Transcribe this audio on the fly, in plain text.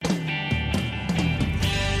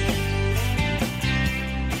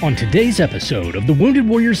On today's episode of the Wounded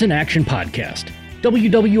Warriors in Action podcast,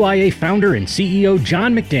 WWIA founder and CEO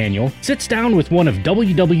John McDaniel sits down with one of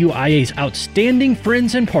WWIA's outstanding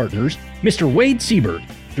friends and partners, Mr. Wade Seaburg,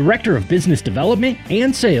 Director of Business Development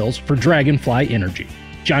and Sales for Dragonfly Energy.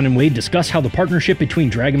 John and Wade discuss how the partnership between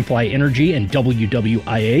Dragonfly Energy and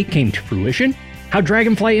WWIA came to fruition, how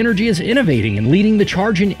Dragonfly Energy is innovating and leading the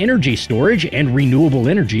charge in energy storage and renewable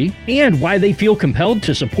energy, and why they feel compelled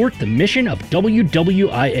to support the mission of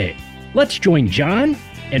WWIA. Let's join John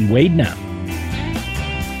and Wade now.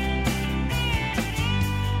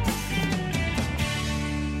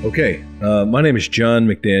 Okay, my name is John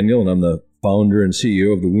McDaniel, and I'm the founder and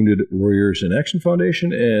CEO of the Wounded Warriors in Action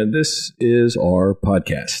Foundation, and this is our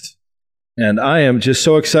podcast. And I am just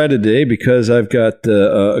so excited today because I've got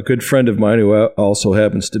a good friend of mine who also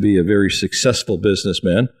happens to be a very successful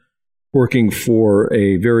businessman working for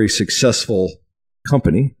a very successful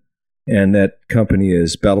company. And that company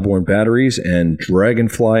is Battleborn Batteries and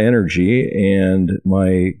Dragonfly Energy. And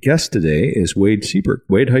my guest today is Wade Seaburg.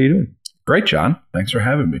 Wade, how you doing? Great, John. Thanks for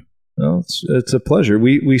having me. Well, it's a pleasure.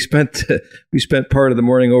 We spent part of the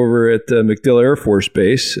morning over at MacDill Air Force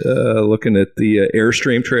Base looking at the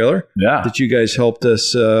Airstream trailer that you guys helped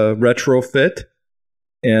us retrofit.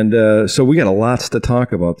 And so we got a lots to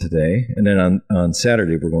talk about today. And then on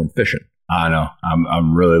Saturday, we're going fishing. I know.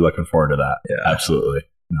 I'm really looking forward to that. Yeah. Absolutely.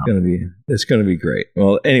 No. It's gonna be great.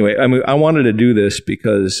 Well, anyway, I wanted to do this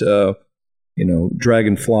because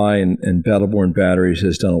Dragonfly and Battleborn Batteries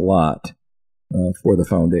has done a lot for the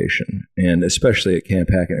foundation, and especially at Camp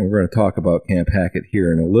Hackett. And we're going to talk about Camp Hackett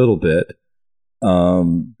here in a little bit.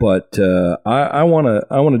 But I want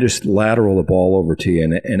to just lateral the ball over to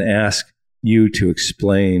you and ask you to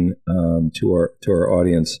explain to our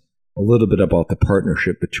audience a little bit about the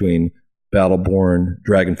partnership between Battleborn,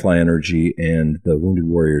 Dragonfly Energy, and the Wounded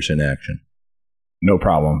Warriors in Action. No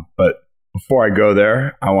problem. But before I go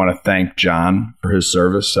there, I want to thank John for his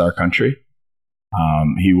service to our country.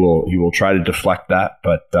 He will try to deflect that,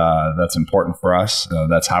 but that's important for us.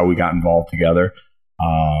 That's how we got involved together.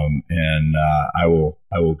 And I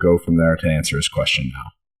will go from there to answer his question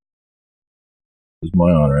now. It was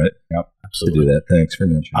my honor, right? Yep, absolutely. To do that. Thanks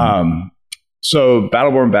very much. So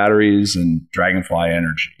Battleborn Batteries and Dragonfly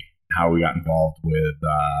Energy, how we got involved with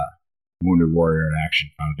Wounded Warrior in Action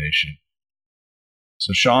Foundation.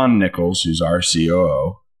 So Sean Nichols, who's our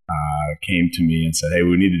COO, came to me and said, "Hey,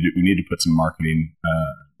 we need to put some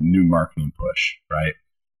new marketing push, right?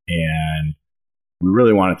 And we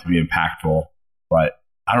really want it to be impactful, but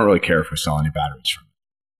I don't really care if we sell any batteries from it.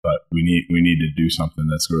 But we need to do something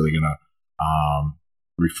that's really going to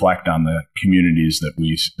reflect on the communities that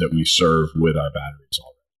we serve with our batteries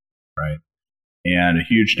already, right? And a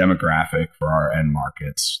huge demographic for our end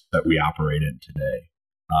markets that we operate in today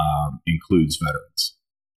includes veterans.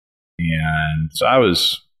 And so I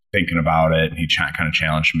was thinking about it, and he kind of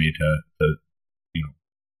challenged me to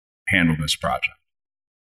handle this project.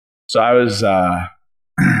 So I was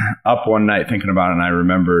up one night thinking about it, and I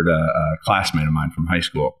remembered a classmate of mine from high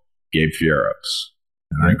school, Gabe Fieros.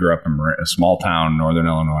 And I grew up in a small town, northern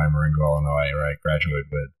Illinois, Marengo, Illinois, where I graduated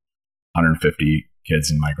with 150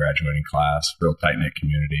 kids in my graduating class, real tight-knit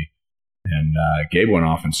community. And Gabe went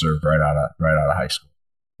off and served right out of high school.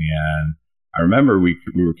 And I remember we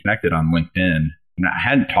were connected on LinkedIn, and I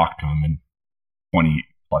hadn't talked to him in 20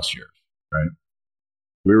 plus years, right?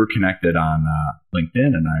 We were connected on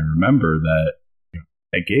LinkedIn, and I remember that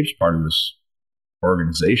Gabe's part of this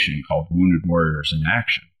organization called Wounded Warriors in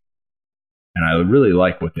Action. And I really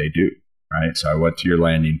like what they do, right? So I went to your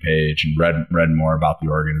landing page and read more about the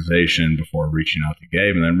organization before reaching out to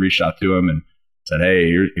Gabe, and then reached out to him and said,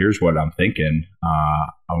 "Hey, here's what I'm thinking. I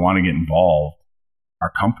want to get involved.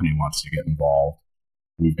 Our company wants to get involved.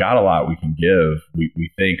 We've got a lot we can give.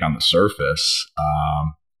 We think on the surface,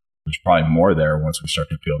 there's probably more there once we start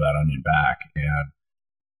to peel that onion back." And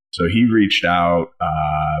so he reached out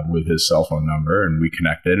with his cell phone number, and we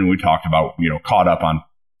connected, and we talked about, caught up on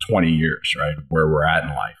 20 years, right? Where we're at in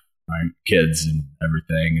life, right? Kids and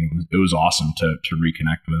everything. And it was awesome to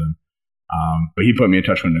reconnect with him. But he put me in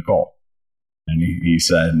touch with Nicole, and he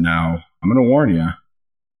said, "Now, I'm going to warn you,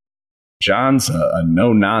 John's a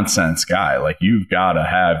no-nonsense guy. Like, you've got to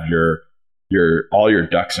have all your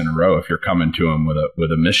ducks in a row if you're coming to him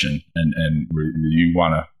with a mission, and you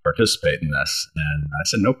want to participate in this." And I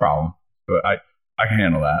said, "No problem, but I can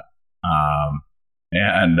handle that."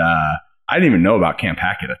 And I didn't even know about Camp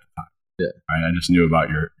Hackett at the time. Yeah, right? I just knew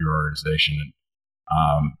about your organization,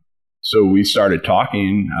 and so we started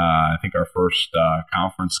talking. I think our first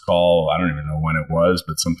conference call, I don't even know when it was,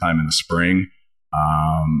 but sometime in the spring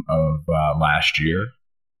of last year.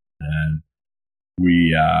 And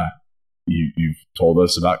you've told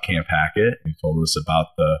us about Camp Hackett. You told us about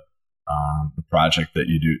the project that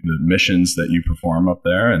you do, the missions that you perform up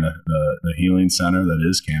there, and the healing center that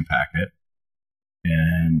is Camp Hackett,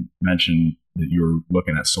 and mentioned that you were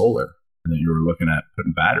looking at solar and that you were looking at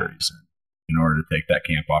putting batteries in order to take that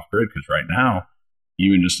camp off grid. Because right now,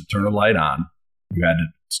 even just to turn a light on, you had to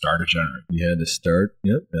start a generator. You had to start,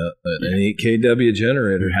 an 8 kW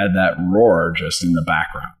generator. You had that roar just in the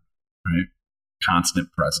background, right?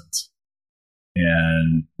 Constant presence.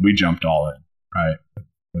 And we jumped all in, right?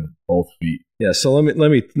 With both feet. Yeah, so let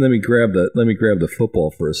me grab the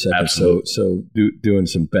football for a second. Absolutely. So doing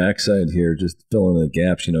some backside here, just filling in the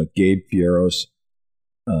gaps. Gabe Fieros,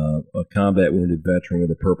 a combat wounded veteran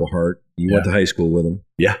with a Purple Heart. You went to high school with him.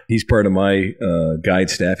 Yeah, he's part of my guide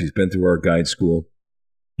staff. He's been through our guide school.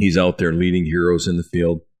 He's out there leading heroes in the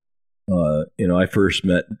field. I first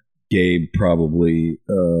met Gabe probably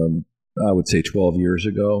I would say 12 years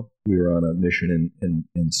ago. We were on a mission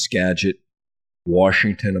in Skagit,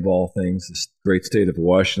 Washington, of all things, this great state of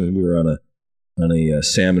Washington. We were on a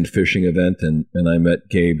salmon fishing event, and I met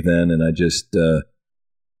Gabe then, and I just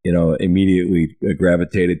immediately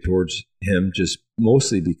gravitated towards him, just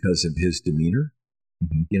mostly because of his demeanor.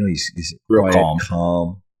 Mm-hmm. He's real quiet,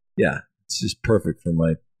 calm. Yeah, it's just perfect for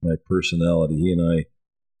my personality. He and I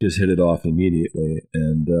just hit it off immediately,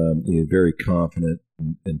 and he's a very confident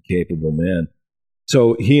and capable man.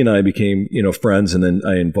 So he and I became, friends, and then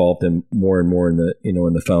I involved him more and more in the, in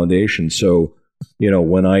the foundation. So,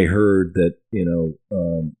 when I heard that,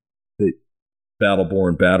 that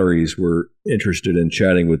Battleborn Batteries were interested in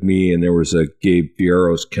chatting with me, and there was a Gabe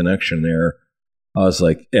Fieros connection there, I was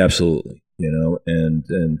like, absolutely,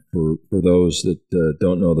 And for those that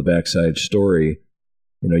don't know the backside story,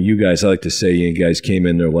 you guys, I like to say, you guys came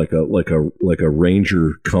in there like a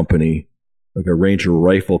Ranger company, like a Ranger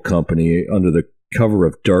rifle company under the cover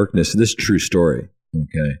of darkness. This is a true story.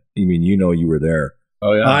 Okay. I mean, you were there.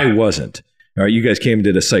 Oh, yeah. I wasn't. All right. You guys came and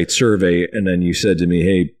did a site survey, and then you said to me,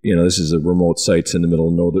 hey, this is a remote site in the middle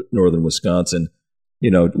of northern Wisconsin,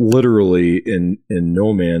 literally in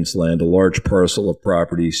no man's land, a large parcel of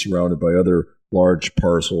property surrounded by other large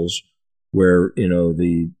parcels where,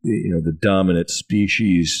 the dominant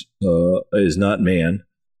species is not man,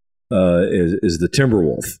 is the timber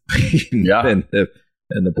wolf. Yeah.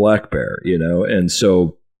 And the black bear, and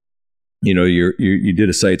so, you did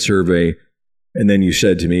a site survey, and then you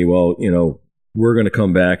said to me, well, we're going to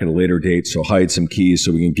come back at a later date, so hide some keys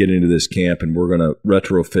so we can get into this camp, and we're going to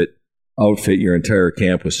outfit your entire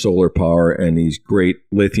camp with solar power and these great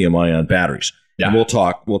lithium-ion batteries. Yeah. And we'll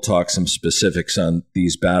talk some specifics on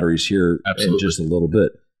these batteries here in just a little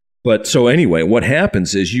bit. But so anyway, what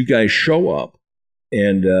happens is you guys show up,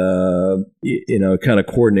 and kind of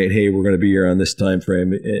coordinate. Hey, we're going to be here on this time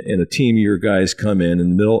frame, and a team of your guys come in the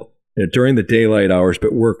middle during the daylight hours,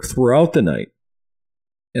 but work throughout the night.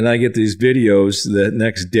 And I get these videos the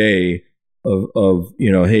next day of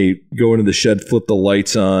hey, go into the shed, flip the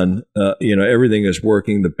lights on, everything is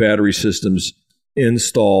working, the battery system's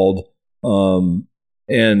installed, and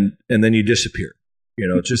then you disappear.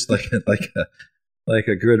 Just like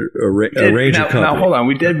a good Ranger company. Now, hold on.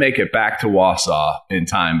 We did make it back to Wausau in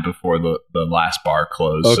time before the last bar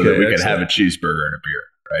closed, so that we could have a cheeseburger and a beer,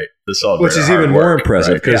 right? Which is even more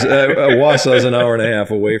impressive, because Wausau is an hour and a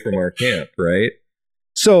half away from our camp, right?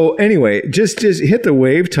 So anyway, just hit the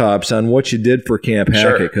wave tops on what you did for Camp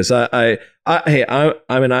Hackett, because I got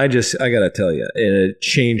to tell you, and it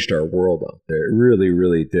changed our world out there. It really,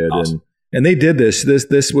 really did. Awesome. And they did this.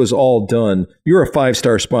 This was all done. You're a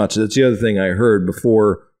 5-star sponsor. That's the other thing I heard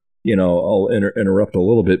before. I'll interrupt a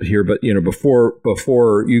little bit here, but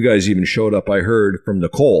before you guys even showed up, I heard from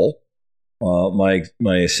Nicole, my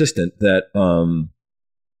assistant, that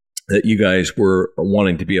you guys were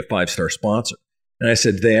wanting to be a 5-star sponsor. And I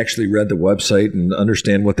said, they actually read the website and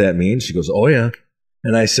understand what that means? She goes, oh yeah.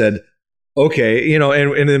 And I said, okay, and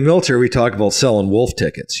in the military, we talk about selling wolf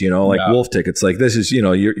tickets, wolf tickets. Like this is,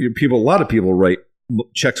 a lot of people write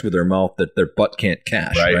checks with their mouth that their butt can't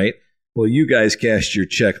cash, right? Well, you guys cashed your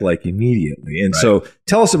check like immediately. And so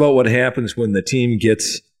tell us about what happens when the team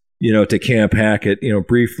gets, to Camp Hackett,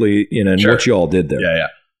 briefly, and what you all did there. Yeah.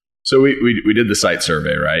 So we did the site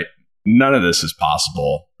survey, right? None of this is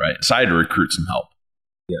possible, right? So I had to recruit some help.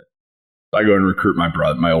 Yeah. I go and recruit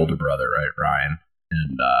my older brother, right, Ryan.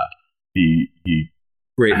 And, he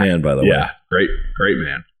great man, by the way. Yeah, great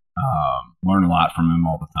man. Learn a lot from him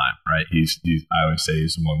all the time, right? He's I always say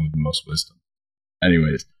he's the one with the most wisdom.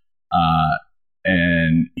 Anyways,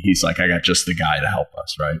 and he's like, I got just the guy to help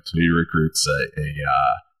us, right? So he recruits a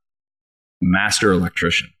master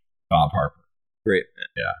electrician, Bob Harper. Great.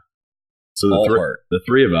 Yeah. So the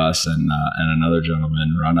three of us and another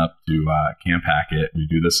gentleman run up to Camp Hackett. We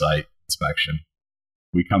do the site inspection.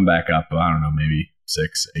 We come back up, I don't know, maybe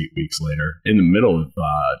 6-8 weeks later. In the middle of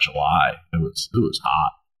July, it was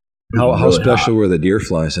hot. How really special were the deer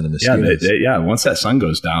flies and the mosquitoes? Yeah, once that sun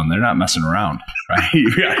goes down, they're not messing around, right?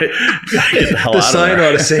 You gotta get the hell the out sign of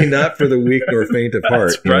there. ought to say, not for the weak nor faint of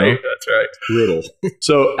heart. That's right. That's right. Brutal.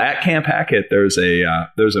 So at Camp Hackett, there's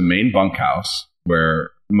a main bunkhouse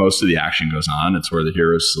where most of the action goes on. It's where the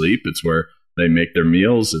heroes sleep. It's where they make their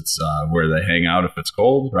meals. It's where they hang out if it's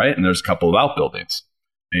cold, right? And there's a couple of outbuildings.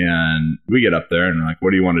 And we get up there and we're like,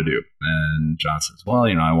 what do you want to do? And John says, well,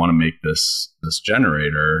 I want to make this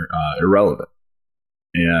generator irrelevant.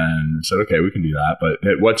 And I said, okay, we can do that. But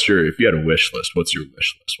if you had a wish list, what's your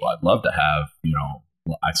wish list? Well, I'd love to have,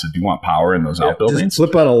 I said, do you want power in those outbuildings? Just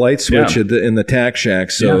flip on a light switch in the tack shack,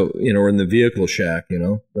 or in the vehicle shack,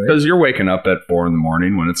 right? Because you're waking up at 4 a.m.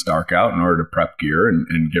 when it's dark out in order to prep gear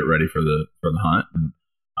and get ready for the hunt. And,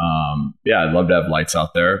 I'd love to have lights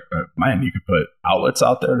out there. But man, you could put outlets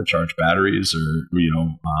out there to charge batteries or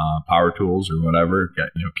power tools or whatever. Get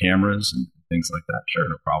cameras and things like that. Sure,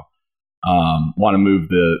 no problem. Want to move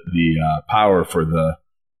the power for the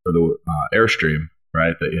Airstream,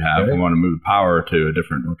 right? That you have. Okay. We want to move power to a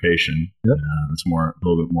different location. Yep. It's a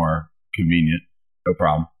little bit more convenient. No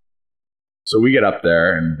problem. So we get up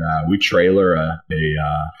there and we trailer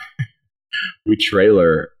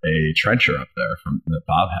a trencher up there that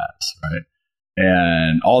Bob has, right?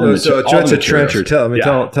 And all the so it's a trencher.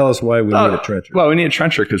 Tell us why we need a trencher. Well, we need a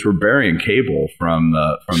trencher because we're burying cable from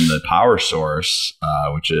the power source,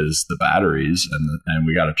 which is the batteries, and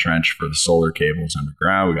we got a trench for the solar cables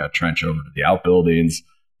underground. We got a trench over to the outbuildings.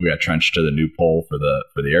 We got a trench to the new pole for the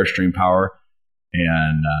Airstream power.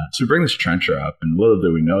 And so we bring this trencher up, and little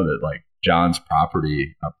do we know that like John's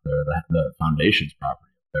property up there, the foundation's property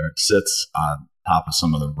up there, it sits on top of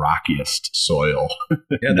some of the rockiest soil.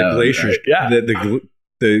 Yeah, the glaciers. Right? Yeah,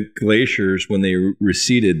 the glaciers, when they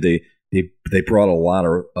receded, they brought a lot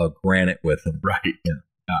of granite with them. Right.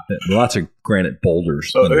 Yeah. Lots of granite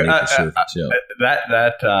boulders underneath the surface.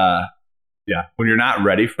 When you're not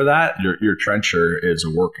ready for that, your trencher is a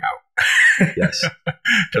workout. Yes.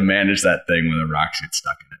 To manage that thing when the rocks get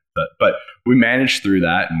stuck in it. But we managed through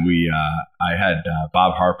that, and I had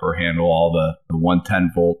Bob Harper handle all the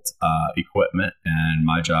 110 volt equipment, and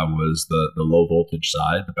my job was the low voltage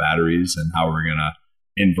side, the batteries, and how we're gonna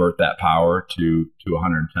invert that power to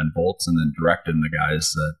 110 volts, and then directing the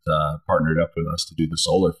guys that partnered up with us to do the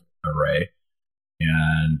solar array.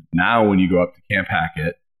 And now, when you go up to Camp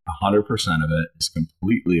Hackett, 100% of it is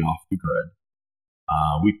completely off the grid.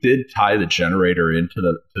 We did tie the generator into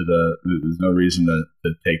there's no reason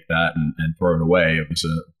to take that and throw it away. It was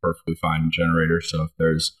a perfectly fine generator. So if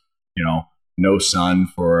there's, no sun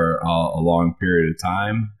for a long period of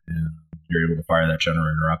time, you're able to fire that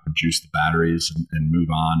generator up and juice the batteries and move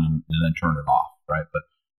on and then turn it off. Right. But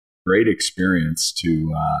great experience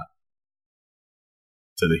to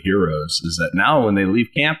the heroes is that now when they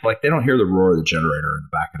leave camp, like they don't hear the roar of the generator in the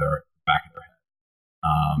back of their head.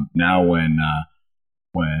 Now when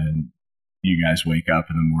you guys wake up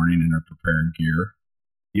in the morning and are preparing gear,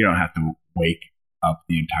 you don't have to wake up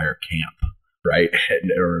the entire camp, right,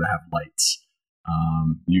 in order to have lights.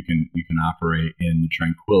 You can operate in the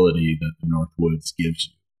tranquility that the North Woods gives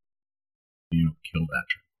you. You don't kill that.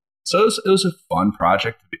 So it was a fun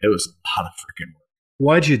project. It was a lot of freaking work.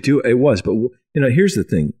 Why'd you do it? It was, but here's the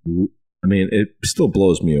thing. I mean, it still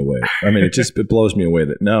blows me away. I mean, it blows me away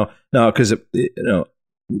that now because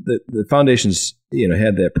the foundation's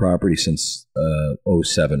had that property since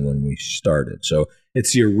 2007 when we started. So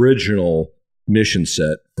it's the original mission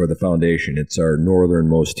set for the foundation. It's our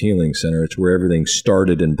northernmost healing center. It's where everything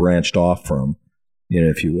started and branched off from,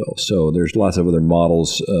 if you will. So there's lots of other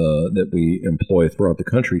models that we employ throughout the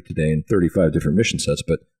country today in 35 different mission sets,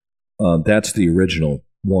 but that's the original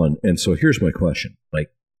one. And so here's my question: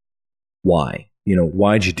 why?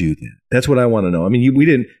 Why'd you do that? That's what I want to know. I mean,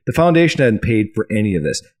 the foundation hadn't paid for any of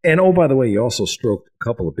this. And oh, by the way, you also stroked a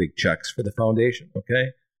couple of big checks for the foundation.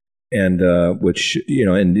 Okay. And, which,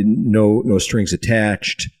 and no strings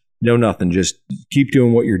attached, no nothing, just keep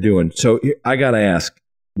doing what you're doing. So I got to ask,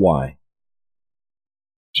 why?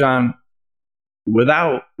 John,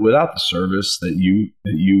 without the service that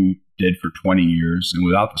you did for 20 years and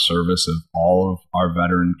without the service of all of our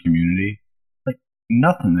veteran community,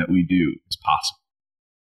 nothing that we do is possible.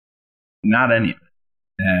 Not any of it.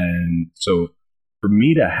 And so for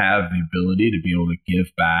me to have the ability to be able to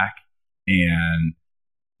give back, and,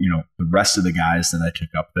 the rest of the guys that I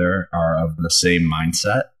took up there are of the same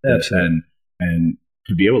mindset. Absolutely. And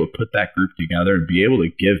to be able to put that group together and be able to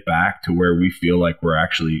give back to where we feel like we're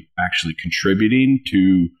actually contributing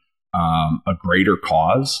to a greater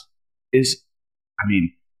cause is, I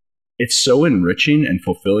mean, it's so enriching and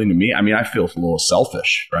fulfilling to me. I mean, I feel a little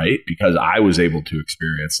selfish, right? Because I was able to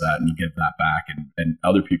experience that and give that back, and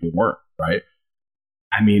other people weren't, right?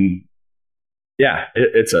 I mean, yeah,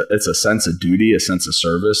 it's a sense of duty, a sense of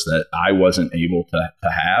service that I wasn't able to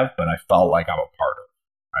have, but I felt like I'm a part of,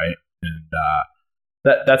 right?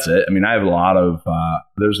 And that's it. I mean, I have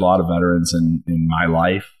there's a lot of veterans in my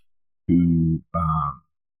life who,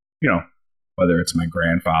 whether it's my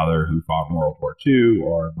grandfather who fought in World War II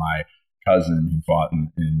or my cousin who fought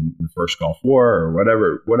in the first Gulf War, or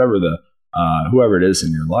whatever whoever it is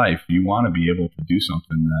in your life, you want to be able to do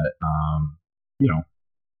something that,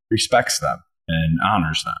 respects them and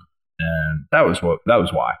honors them. And that was why. That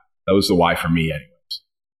was the why for me anyways.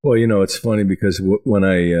 Well, it's funny because when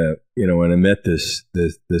I met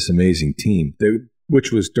this amazing team,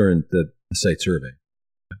 which was during the site survey,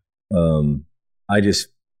 I just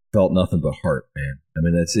felt nothing but heart, man. I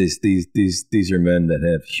mean, these are men that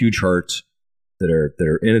have huge hearts, that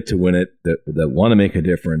are in it to win it, that want to make a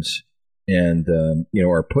difference, and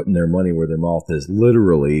are putting their money where their mouth is,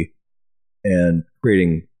 literally, and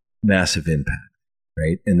creating massive impact,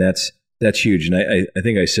 right? And that's huge. And I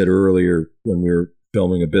think I said earlier when we were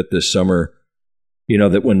filming a bit this summer,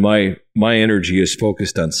 that when my energy is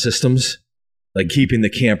focused on systems, like keeping the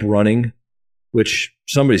camp running, which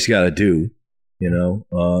somebody's got to do.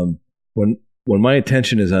 When my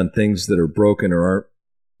attention is on things that are broken or aren't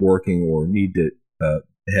working or need to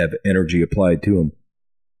have energy applied to them,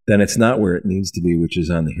 then it's not where it needs to be, which is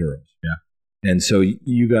on the heroes. Yeah. And so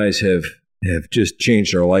you guys have just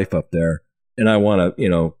changed our life up there. And I want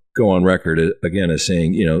to, go on record again as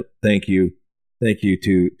saying, thank you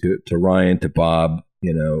to Ryan, to Bob,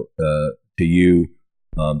 to you,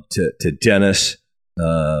 to Dennis,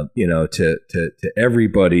 to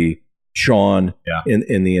everybody, Sean,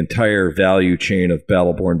 in the entire value chain of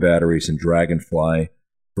Battleborn Batteries and Dragonfly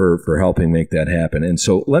for helping make that happen. And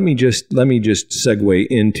so let me just segue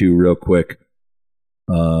into real quick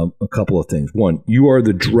a couple of things. One, you are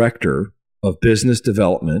the director of business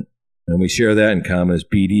development, and we share that in common as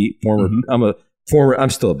BD. I'm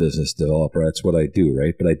still a business developer. That's what I do,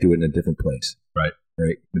 right? But I do it in a different place,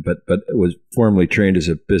 right? But was formerly trained as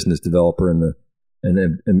a business developer and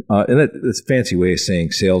that's a fancy way of saying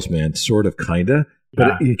salesman, sort of, kinda.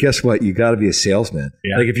 But guess what? You got to be a salesman.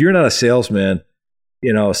 Yeah. Like if you're not a salesman,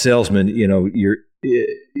 you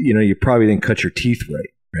probably didn't cut your teeth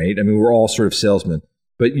right? I mean, we're all sort of salesmen.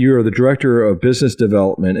 But you're the director of business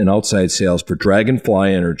development and outside sales for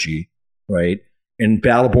Dragonfly Energy, right? And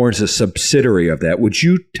Battleborn's a subsidiary of that. Would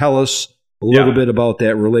you tell us a little bit about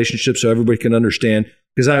that relationship so everybody can understand?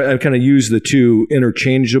 Because I kind of use the two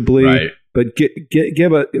interchangeably, right. But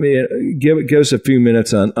give us a few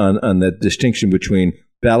minutes on that distinction between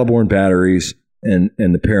Battleborn Batteries and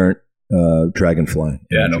the parent Dragonfly.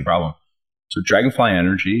 Yeah, no problem. So Dragonfly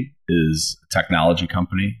Energy is a technology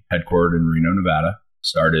company headquartered in Reno, Nevada.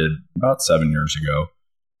 Started about 7 years ago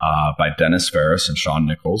by Dennis Ferris and Sean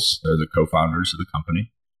Nichols. They're the co-founders of the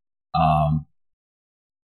company.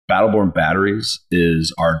 Battleborn Batteries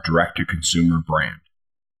is our direct-to-consumer brand.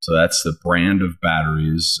 So that's the brand of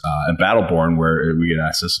batteries. And Battleborn, where we get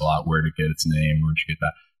asked this a lot, where to get its name, where'd you get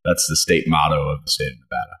that? That's the state motto of the state of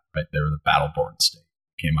Nevada, right? They were the Battleborn state.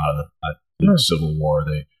 Came out of the Civil War.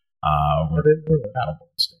 They were the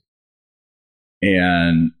Battleborn state.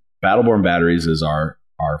 And Battleborn Batteries is our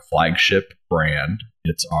flagship brand.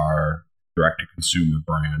 It's our direct-to-consumer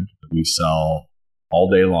brand that we sell all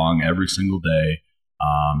day long, every single day.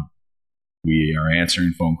 We are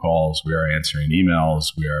answering phone calls. We are answering emails.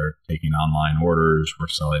 We are taking online orders. We're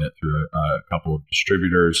selling it through a couple of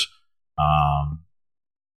distributors.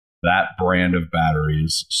 That brand of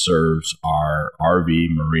batteries serves our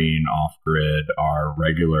RV, marine, off-grid, our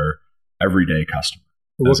regular, everyday customer.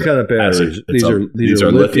 What kind of batteries? These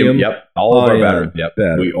are lithium. Yep, all of our batteries. Yep,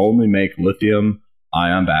 we only make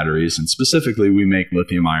lithium-ion batteries, and specifically, we make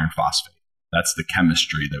lithium iron phosphate. That's the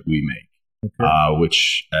chemistry that we make. Okay.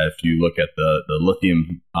 Which, if you look at the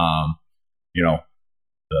lithium, the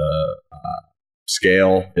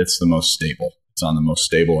scale, it's the most stable. It's on the most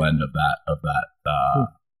stable end of that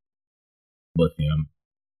lithium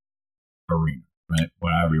arena, right?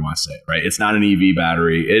 Whatever you want to say it, right? It's not an EV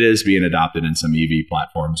battery. It is being adopted in some EV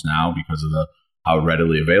platforms now because of how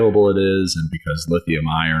readily available it is, and because lithium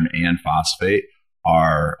iron and phosphate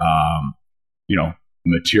are,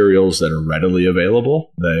 materials that are readily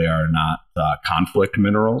available. They are not conflict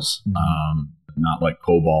minerals, not like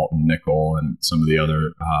cobalt and nickel and some of the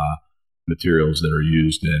other materials that are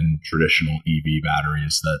used in traditional EV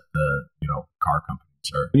batteries that the car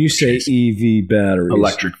companies are. When you say EV batteries,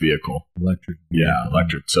 electric vehicle. Yeah,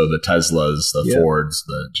 electric. So the Teslas, the Fords,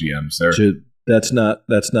 the GMs, that's not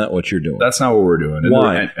what you're doing. That's not what we're doing.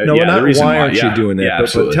 Why? Why aren't you doing that? Yeah,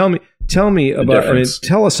 but tell me about.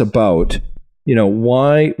 Tell us about.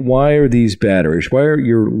 Why are these batteries? Why are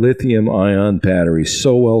your lithium-ion batteries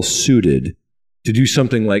so well suited to do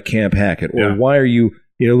something like Camp Hackett? Or why are you?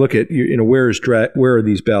 Look at where are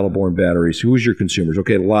these Battle-Born batteries? Who's your consumers?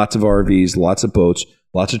 Okay, lots of RVs, lots of boats,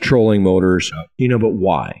 lots of trolling motors. But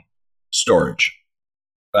why? Storage.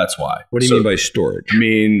 That's why. What do you mean by storage? I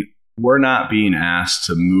mean, we're not being asked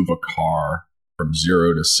to move a car from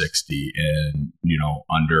 0 to 60 in,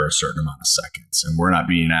 under a certain amount of seconds. And we're not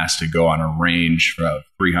being asked to go on a range from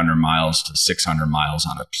 300 miles to 600 miles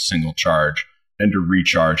on a single charge and to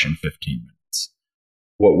recharge in 15 minutes.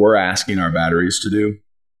 What we're asking our batteries to do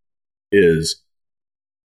is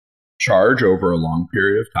charge over a long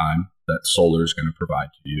period of time that solar is going to provide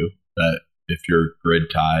to you, that if you're grid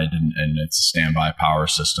tied and it's a standby power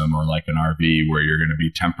system, or like an RV where you're going to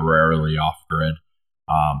be temporarily off grid,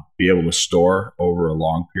 be able to store over a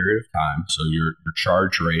long period of time. So your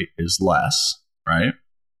charge rate is less, right?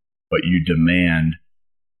 But you demand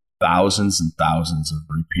thousands and thousands of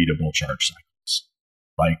repeatable charge cycles.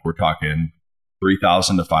 Like we're talking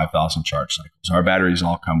 3,000 to 5,000 charge cycles. Our batteries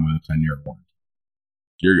all come with a 10-year warranty.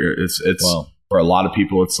 It's wow. For a lot of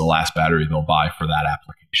people, it's the last battery they'll buy for that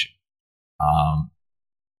application.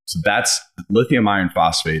 So that's lithium iron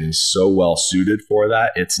phosphate is so well suited for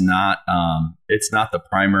that. It's not the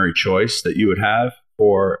primary choice that you would have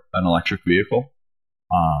for an electric vehicle.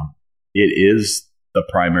 It is the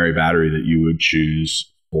primary battery that you would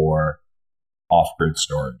choose for off-grid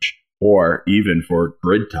storage, or even for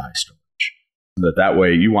grid tie storage. That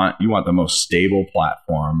way you want the most stable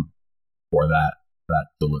platform for that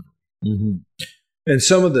delivery. Mm-hmm. And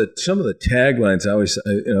some of the taglines, I've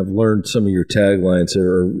learned some of your taglines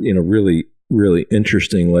are really, really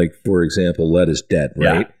interesting. Like, for example, lead is dead,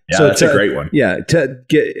 right? Yeah, so that's a great one. Yeah,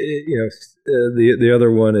 the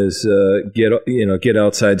other one is get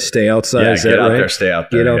outside, stay outside. Yeah, is get that out right? there, stay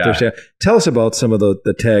out there. Get out there, stay out. Tell us about some of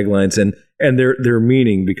the taglines and their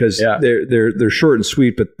meaning, because they're short and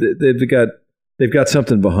sweet, but they've got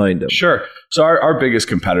something behind them. Sure. So our biggest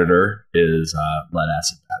competitor is lead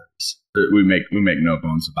acid batteries. We make no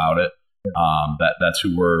bones about it. That's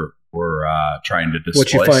who we're trying to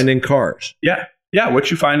displace. What you find in cars. Yeah.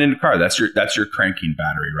 What you find in a car. That's your cranking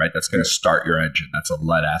battery, right? That's going to start your engine. That's a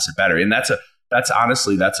lead acid battery, and that's a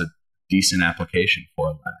decent application for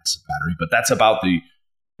a lead acid battery. But that's about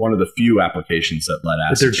one of the few applications that lead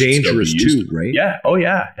acid. But they're dangerous too, right? Yeah. Oh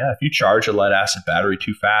yeah. Yeah. If you charge a lead acid battery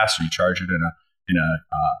too fast, or you charge it in a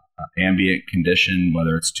ambient condition,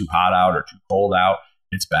 whether it's too hot out or too cold out,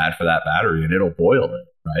 it's bad for that battery, and it'll boil it,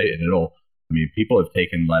 right? And people have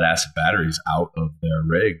taken lead acid batteries out of their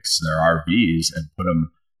rigs, their RVs, and put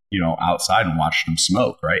them, outside and watched them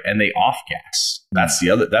smoke, right? And they off gas. That's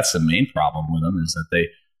the main problem with them, is that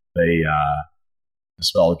they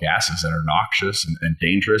dispel gases that are noxious and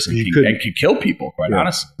dangerous and can kill people, quite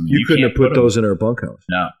honestly. You couldn't have put those in our bunkhouse.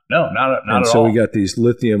 No, not at all. So we got these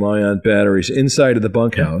lithium-ion batteries inside of the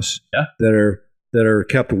bunkhouse that are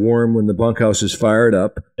kept warm when the bunkhouse is fired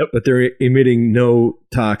up, but they're emitting no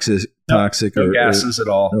toxic gases at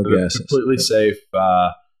all. No they're gases. Completely safe.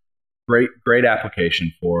 Great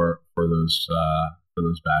application for those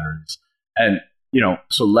batteries. And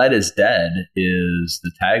so lead is dead is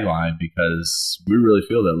the tagline, because we really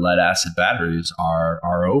feel that lead acid batteries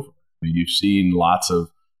are over. You've seen lots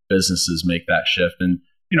of businesses make that shift, and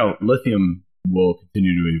lithium will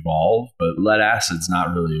continue to evolve, but lead acid's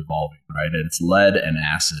not really evolving, right? And it's lead and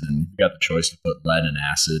acid, and you've got the choice to put lead and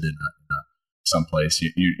acid in someplace.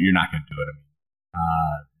 You're not going to do it.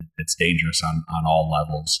 It's dangerous on all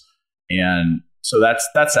levels, and so that's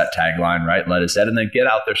that tagline, right? Lead is dead, and then get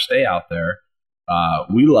out there, stay out there.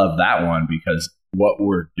 We love that one because what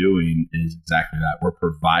we're doing is exactly that. We're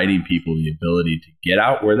providing people the ability to get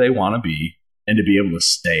out where they want to be and to be able to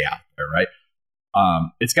stay out there, right?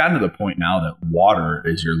 It's gotten to the point now that water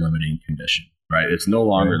is your limiting condition, right? It's no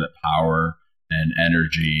longer that power and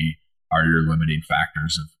energy are your limiting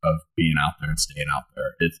factors of being out there and staying out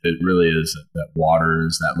there. It really is that water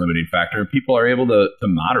is that limiting factor, and people are able to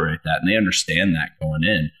moderate that, and they understand that going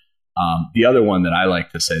in. The other one that I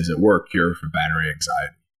like to say is that we're a cure for battery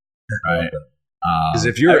anxiety, right? Because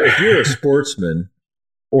if you're a sportsman,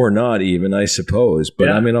 or not even, I suppose, but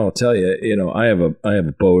I'll tell you, I have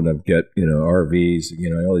a boat, and I've got RVs,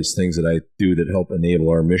 all these things that I do that help enable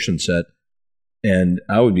our mission set, and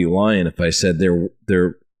I would be lying if I said they're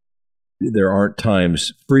there aren't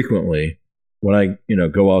times frequently when I,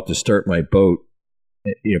 go out to start my boat,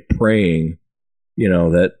 praying,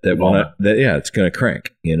 that it's going to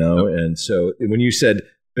crank, and so when you said,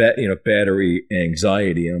 battery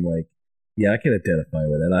anxiety, I'm like, yeah, I can identify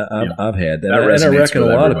with it. I've had that, and I reckon a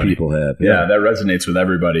lot of people have. Yeah, that resonates with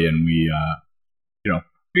everybody, and we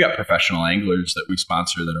got professional anglers that we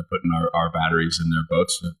sponsor that are putting our batteries in their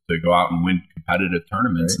boats to go out and win competitive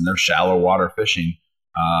tournaments, and they're shallow water fishing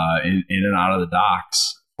in and out of the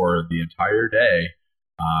docks for the entire day,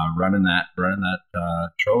 running that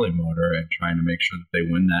trolling motor and trying to make sure that they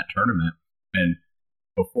win that tournament. And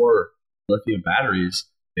before lithium batteries,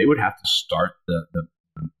 they would have to start the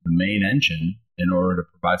main engine in order to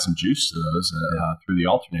provide some juice to those through the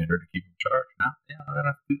alternator to keep them charged. Now, I don't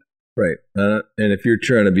have to do that. Right. And if you're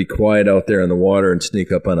trying to be quiet out there in the water and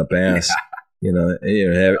sneak up on a bass,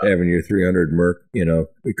 having your 300 Merc,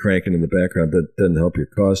 cranking in the background, that doesn't help your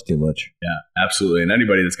cause too much. Yeah, absolutely. And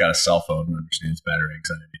anybody that's got a cell phone understands battery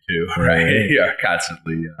anxiety too, right? Yeah,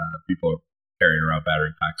 constantly, people are carrying around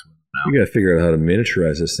battery packs with them now. You got to figure out how to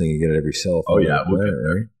miniaturize this thing and get it every cell phone. Oh yeah, we'll get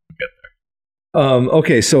there.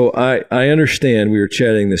 Okay, so I understand, we were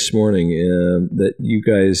chatting this morning, that you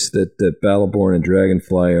guys, that Battleborn and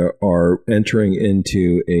Dragonfly are entering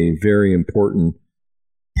into a very important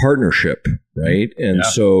partnership, right? And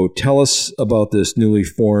so tell us about this newly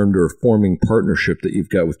formed or forming partnership that you've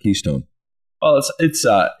got with Keystone. Well,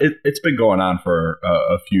 it's been going on for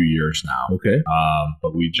a few years now. Okay.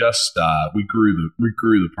 But we just we grew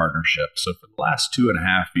the partnership. So for the last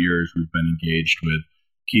 2.5 years, we've been engaged with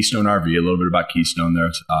Keystone RV. A little bit about Keystone. They're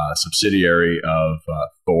a subsidiary of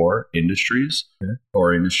Thor Industries. Okay.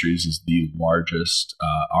 Thor Industries is the largest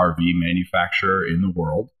RV manufacturer in the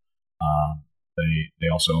world. They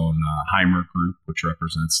also own Heimer Group, which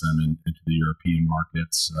represents them into the European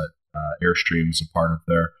markets. Airstream is a part of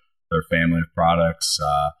their family of products.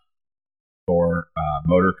 Thor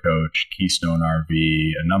Motor Coach, Keystone RV,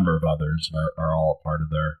 a number of others are all a part of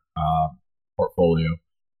their portfolio.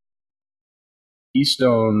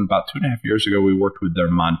 Keystone, about 2.5 years ago, we worked with their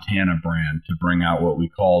Montana brand to bring out what we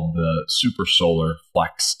called the Super Solar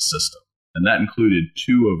Flex system. And that included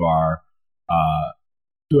 2 of our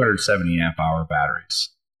 270 amp hour batteries,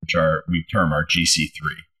 which we term our GC3.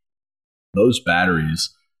 Those batteries,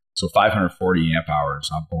 so 540 amp hours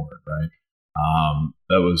on board, right?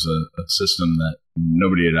 That was a system that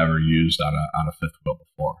nobody had ever used on a fifth wheel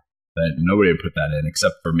before. That nobody had put that in,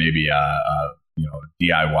 except for maybe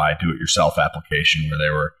DIY do-it-yourself application where they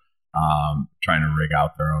were trying to rig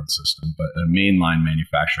out their own system, but a mainline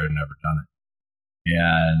manufacturer had never done it.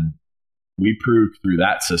 And we proved through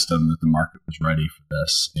that system that the market was ready for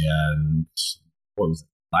this. And what was it?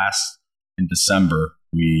 In December,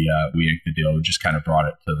 we inked the deal. We just kind of brought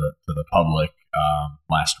it to the public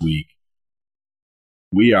last week.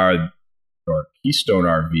 Keystone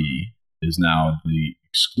RV is now the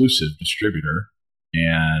exclusive distributor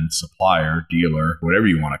and supplier, dealer, whatever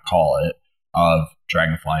you want to call it, of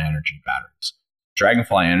Dragonfly Energy batteries.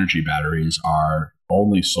 Dragonfly Energy batteries are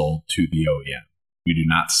only sold to the OEM. We do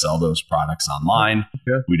not sell those products online.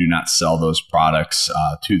 Okay. We do not sell those products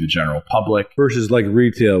to the general public. Versus like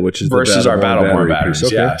retail, which is versus our Battleborn batteries.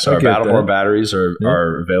 Okay. Yeah, so our Battleborn batteries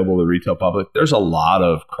are available to the retail public. There's a lot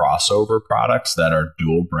of crossover products that are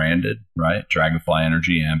dual branded, right? Dragonfly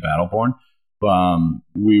Energy and Battleborn.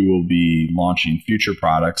 We will be launching future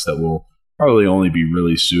products that will probably only be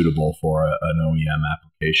really suitable for an OEM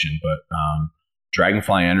application. But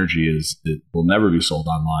Dragonfly Energy will never be sold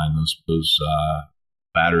online. Those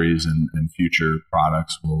batteries and future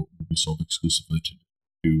products will be sold exclusively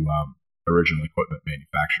to original equipment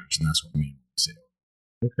manufacturers, and that's what we mean when we say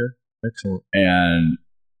it. Okay, excellent. And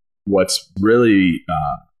what's really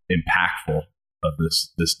impactful of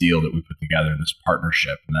this deal that we put together, this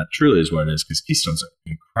partnership, and that truly is what it is, because Keystone's an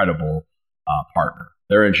incredible partner.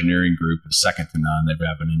 Their engineering group is second to none. They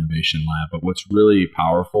have an innovation lab. But what's really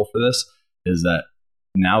powerful for this is that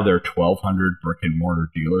now their 1,200 brick and mortar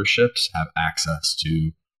dealerships have access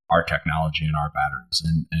to our technology and our batteries.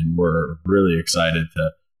 And we're really excited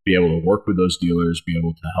to be able to work with those dealers, be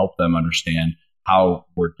able to help them understand how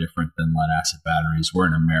we're different than lead acid batteries. We're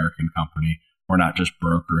an American company. We're not just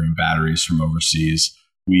brokering batteries from overseas.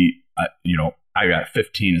 I got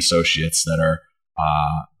 15 associates that are,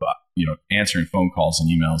 answering phone calls and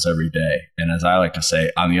emails every day. And as I like to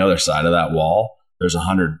say, on the other side of that wall, there's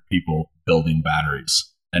 100 people building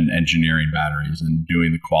batteries and engineering batteries and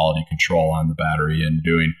doing the quality control on the battery and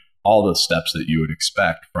doing all the steps that you would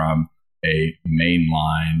expect from a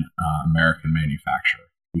mainline American manufacturer.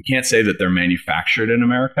 We can't say that they're manufactured in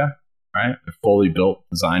America, right? They're fully built,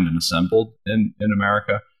 designed, and assembled in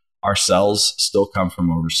America. our cells still come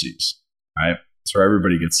from overseas, right? That's where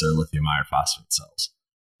everybody gets their lithium iron phosphate cells.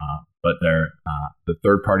 But they're the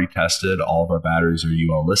third-party tested. All of our batteries are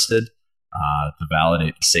UL listed to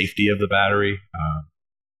validate the safety of the battery.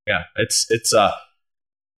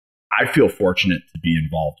 I feel fortunate to be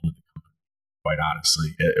involved with the company. Quite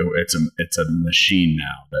honestly, it's a machine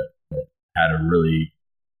now that had a really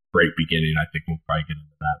great beginning. I think we'll probably get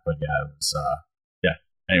into that, but yeah, it was.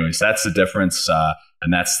 Anyways, that's the difference,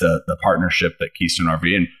 and that's the partnership that Keystone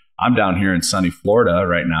RV. And I'm down here in sunny Florida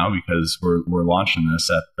right now because we're launching this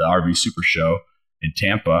at the RV Super Show in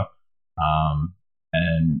Tampa,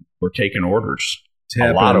 and we're taking orders.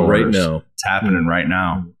 A lot of orders right now. It's happening right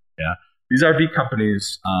now. Yeah, these RV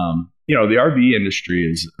companies, the RV industry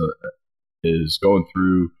is going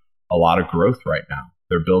through a lot of growth right now.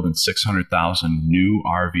 They're building 600,000 new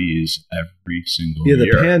RVs every single year. Yeah,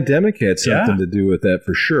 the pandemic had something to do with that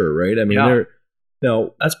for sure, right? I mean,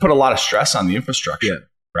 that's put a lot of stress on the infrastructure,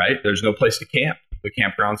 right? There's no place to camp. The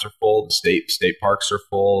campgrounds are full. The state parks are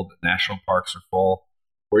full. The national parks are full.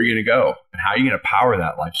 Where are you going to go? And how are you going to power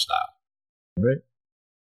that lifestyle? Right.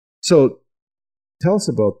 So tell us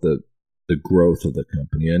about the growth of the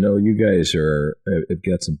company. I know you guys have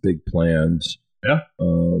got some big plans. Yeah.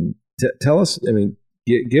 Tell us, I mean,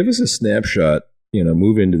 give us a snapshot,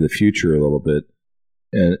 move into the future a little bit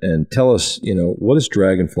and tell us, what does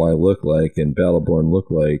Dragonfly look like and Battleborn look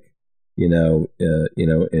like, in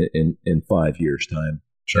 5 years time,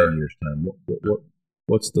 10 years time.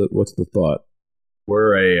 What's the thought?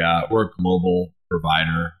 We're a global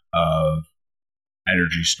provider of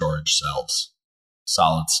energy storage cells,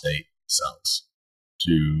 solid state cells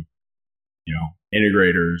to,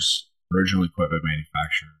 integrators, original equipment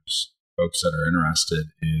manufacturers, folks that are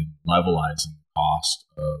interested in levelizing the cost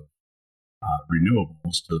of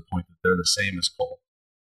renewables to the point that they're the same as coal.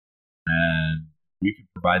 And we can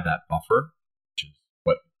provide that buffer, which is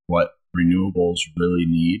what renewables really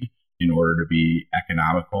need in order to be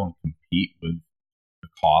economical and compete with the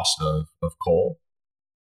cost of coal.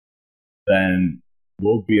 Then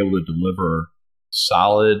we'll be able to deliver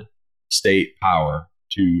solid state power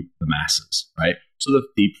to the masses, right? So the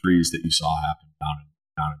deep freeze that you saw happen down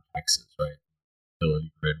in Texas, right? The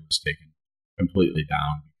utility grid was taken completely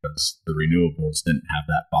down because the renewables didn't have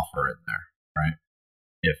that buffer in there, right?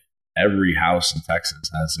 If every house in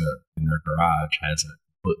Texas in their garage has a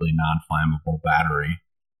completely non-flammable battery,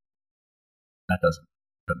 that doesn't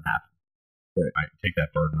happen. Right? Take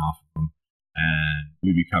that burden off of them, and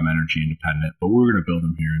we become energy independent. But we're going to build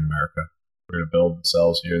them here in America. We're going to build the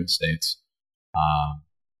cells here in the States.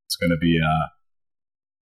 It's going to be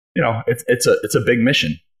it's a big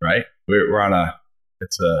mission, right? We're on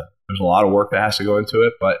there's a lot of work that has to go into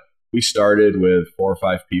it, but we started with 4 or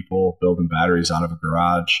 5 people building batteries out of a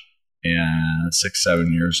garage, and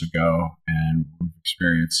 6-7 years ago, and we've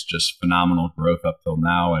experienced just phenomenal growth up till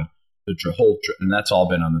now, and and that's all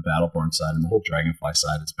been on the Battleborn side, and the whole Dragonfly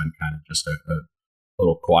side has been kind of just a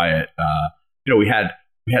little quiet. We had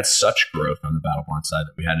such growth on the Battleborn side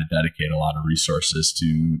that we had to dedicate a lot of resources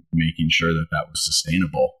to making sure that was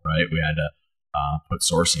sustainable, right? We had to put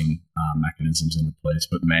sourcing mechanisms into place,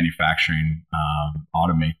 put manufacturing,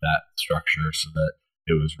 automate that structure so that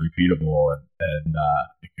it was repeatable and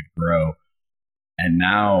it could grow. And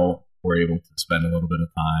now we're able to spend a little bit of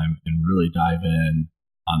time and really dive in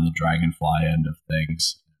on the Dragonfly end of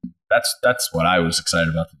things. That's what I was excited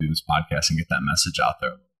about, to do this podcast and get that message out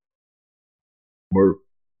there. We're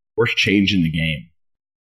changing the game.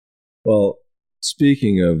 Well,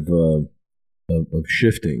 speaking of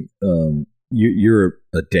shifting, you're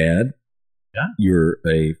a dad. Yeah. You're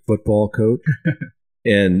a football coach,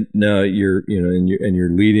 and now you're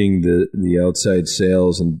leading the outside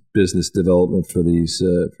sales and business development for these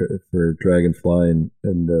for Dragonfly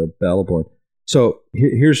and Battleborn. So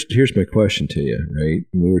here's my question to you, right?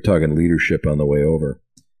 We were talking leadership on the way over,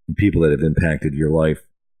 and people that have impacted your life,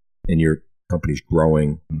 and your company's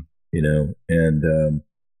growing,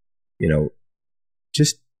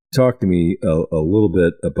 just talk to me a little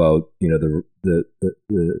bit about the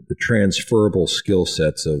transferable skill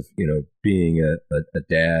sets of being a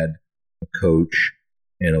dad, a coach,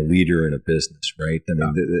 and a leader in a business, right? I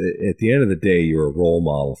mean, at the end of the day, you're a role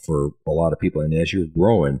model for a lot of people, and as you're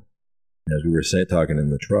growing, as we were talking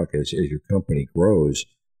in the truck, as your company grows,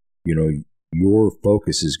 your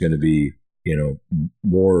focus is going to be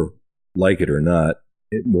more, like it or not,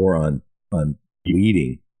 more on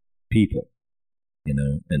leading people,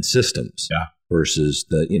 and systems, versus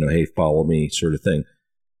the, hey, follow me sort of thing.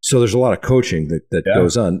 So there's a lot of coaching that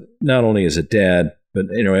goes on, not only as a dad,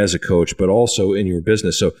 but, as a coach, but also in your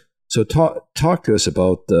business. So So talk to us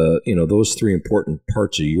about those three important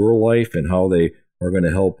parts of your life and how they are going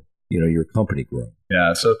to help your company grow.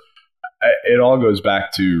 Yeah, so it all goes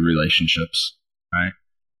back to relationships, right?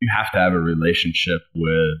 You have to have a relationship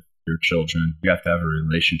with your children. You have to have a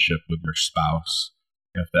relationship with your spouse.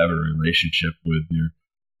 You have to have a relationship with your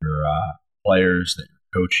players that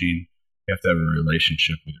you're coaching. You have to have a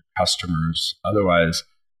relationship with your customers. Otherwise,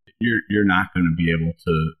 you're not going to be able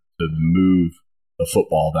to move the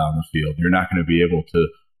football down the field. You're not going to be able to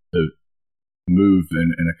move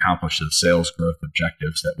and accomplish the sales growth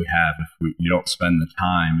objectives that we have if you don't spend the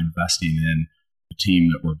time investing in the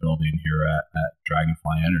team that we're building here at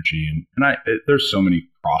Dragonfly Energy. And there's so many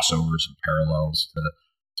crossovers and parallels to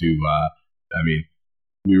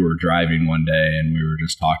we were driving one day and we were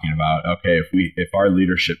just talking about, okay, if our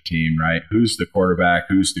leadership team, right, who's the quarterback,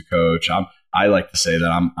 who's the coach? I like to say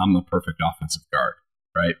that I'm the perfect offensive guard,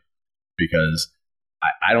 right? Because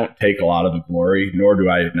I don't take a lot of the glory, nor do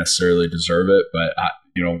I necessarily deserve it, but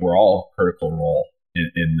we're all a critical role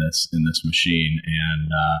in this machine,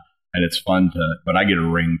 and it's fun but I get a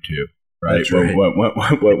ring too, right? That's right.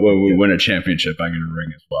 When we win a championship, I get a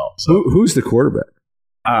ring as well. So who's the quarterback?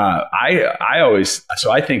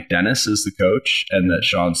 I think Dennis is the coach and that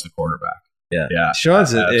Sean's the quarterback. Yeah.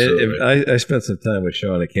 Sean's. I spent some time with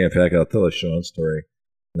Sean at Camp Hack. I'll tell a Sean story.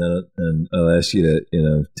 And I'll ask you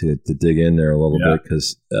to dig in there a little bit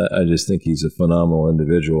because I just think he's a phenomenal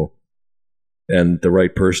individual and the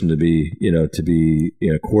right person to be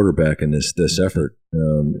quarterback in this effort.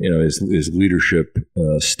 His leadership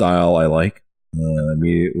style I like.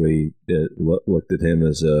 Immediately looked at him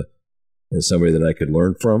as somebody that I could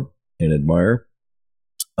learn from and admire.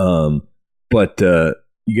 But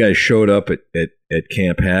you guys showed up at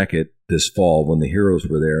Camp Hackett this fall when the Heroes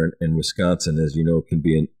were there, and Wisconsin, as you know, can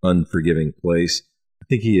be an unforgiving place. I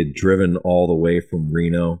think he had driven all the way from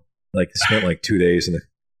Reno, spent 2 days in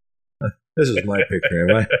this is my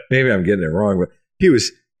picture. Maybe I'm getting it wrong, but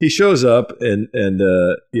he shows up and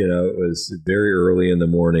it was very early in the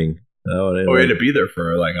morning. We had to be there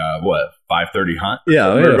for 5:30 hunt?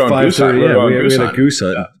 Yeah, we had a 5:30. We had a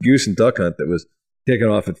goose and duck hunt that was kicking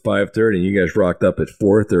off at 5:30, and you guys rocked up at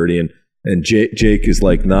 4:30, and Jake is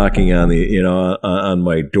knocking on the on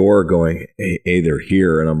my door, going, "Hey, they're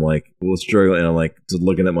here," and I'm like, "Well, struggling," and I'm just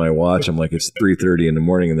looking at my watch. I'm like, "It's 3:30 in the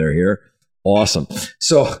morning, and they're here." Awesome.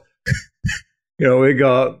 So, we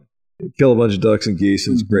go out, kill a bunch of ducks and geese.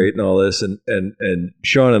 It was great and all this, and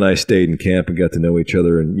Sean and I stayed in camp and got to know each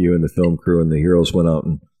other, and you and the film crew and the Heroes went out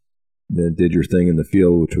and did your thing in the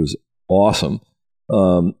field, which was awesome.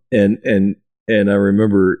 And I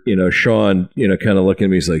remember, Sean, kind of looking at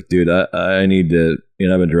me. He's like, "Dude, I need to,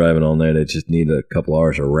 I've been driving all night. I just need a couple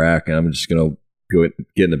hours of rack, and I'm just going to go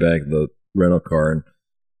get in the back of the rental car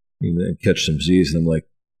and catch some Z's." And I'm like,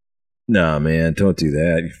 "Nah, man, don't do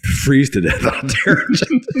that. You freeze to death out there.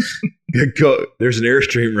 There's an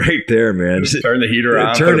Airstream right there, man. Just turn the heater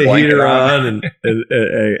on. Turn the heater on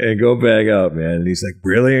and go back out, man." And he's like,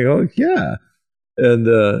 "Really?" I go, "Yeah." And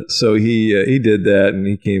so he did that, and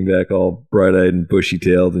he came back all bright-eyed and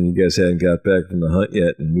bushy-tailed, and you guys hadn't got back from the hunt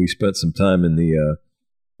yet, and we spent some time in the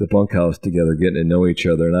bunkhouse together, getting to know each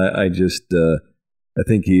other. And I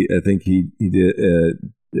think he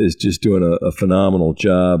is just doing a phenomenal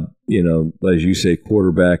job. As you say,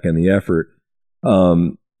 quarterback and the effort.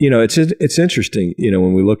 It's interesting.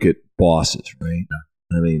 When we look at bosses, right?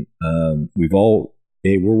 I mean,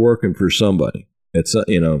 we're working for somebody. It's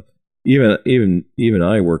Even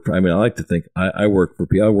I work for, I like to think I work for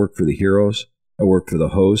people. I work for the Heroes. I work for the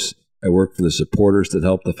hosts. I work for the supporters that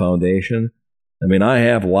help the foundation. I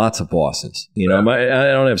have lots of bosses. I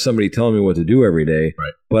don't have somebody telling me what to do every day,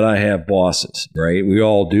 right, but I have bosses, right? We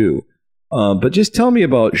all do. But just tell me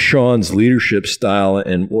about Sean's leadership style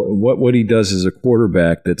and what he does as a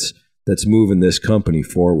quarterback that's moving this company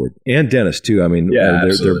forward. And Dennis, too.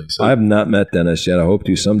 Absolutely. I have not met Dennis yet. I hope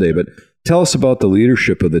to someday, but tell us about the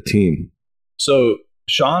leadership of the team. So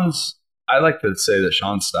I like to say that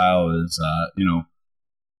Sean's style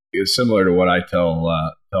is similar to what I tell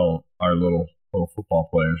our little football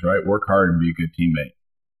players, right? Work hard and be a good teammate.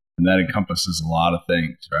 And that encompasses a lot of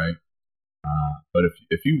things, right? But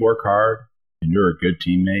if you work hard and you're a good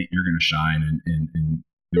teammate, you're going to shine in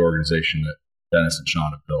the organization that Dennis and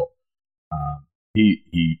Sean have built.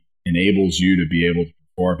 He enables you to be able to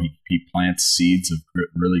perform. He plants seeds of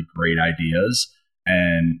really great ideas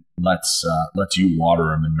and lets you water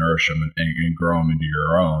them and nourish them and grow them into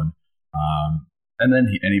your own. And then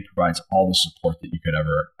he provides all the support that you could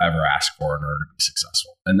ever ask for in order to be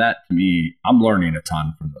successful. And that, to me, I'm learning a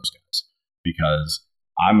ton from those guys because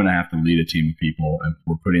I'm going to have to lead a team of people, and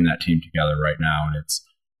we're putting that team together right now. And it's,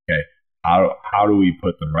 okay, how do we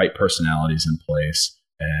put the right personalities in place,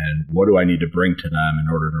 and what do I need to bring to them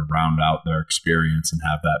in order to round out their experience and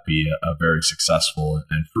have that be a very successful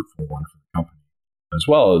and fruitful one for the company, as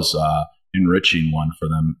well as enriching one for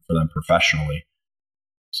them professionally.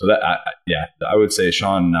 So that, I would say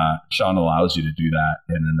Sean allows you to do that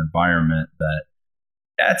in an environment that,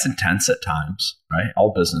 it's intense at times, right?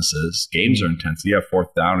 All businesses, games are intense. You have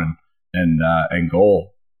fourth down and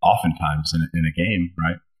goal oftentimes in a game,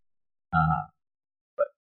 right? But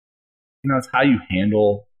it's how you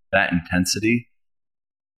handle that intensity,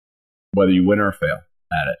 whether you win or fail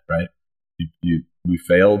at it, right? We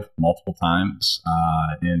failed multiple times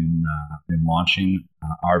in launching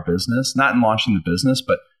our business, not in launching the business,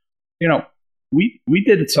 but we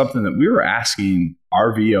did something that we were asking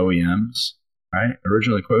RV OEMs, right?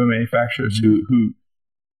 Original equipment manufacturers who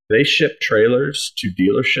they ship trailers to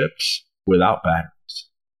dealerships without batteries.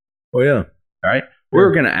 Oh yeah. All right. We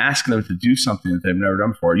were going to ask them to do something that they've never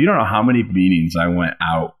done before. You don't know how many meetings I went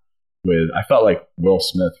out with. I felt like Will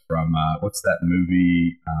Smith from what's that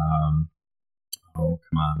movie?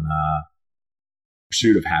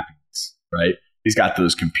 Pursuit of Happiness, right? He's got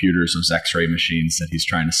those computers, those X-ray machines that he's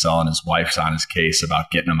trying to sell, and his wife's on his case about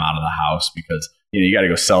getting them out of the house because you got to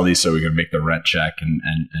go sell these so we can make the rent check and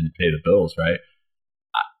pay the bills, right?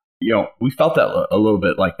 We felt that a little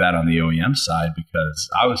bit like that on the OEM side because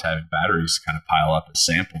I was having batteries kind of pile up as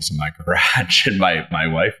samples in my garage, and my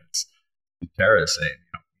wife, Tara, is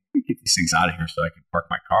saying, "Get these things out of here so I can park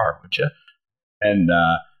my car, would you?" And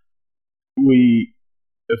we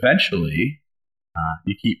eventually,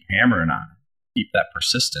 you keep hammering on it. Keep that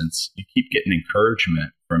persistence, you keep getting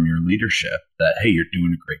encouragement from your leadership that, hey, you're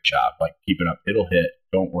doing a great job. Like, keep it up. It'll hit.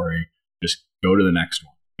 Don't worry. Just go to the next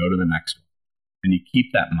one. Go to the next one. And you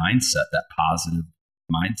keep that mindset, that positive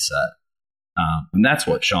mindset. And that's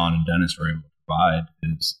what Sean and Dennis were able to provide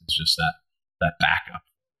is just that backup.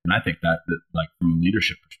 And I think that like from a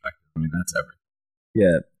leadership perspective, that's everything.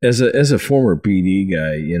 Yeah. As a former BD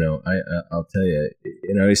guy, I'll tell you,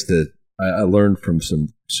 I learned from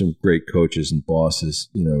some great coaches and bosses,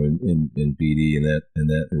 in BD in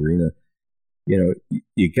that arena.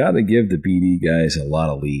 You got to give the BD guys a lot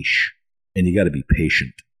of leash, and you got to be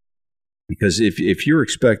patient, because if you're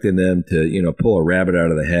expecting them to pull a rabbit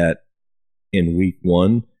out of the hat in week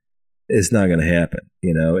 1, it's not going to happen.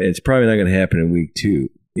 It's probably not going to happen in week 2.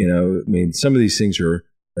 Some of these things are,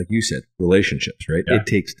 like you said, relationships, right? Yeah. It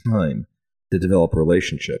takes time to develop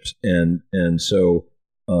relationships, and so.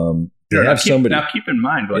 Now keep in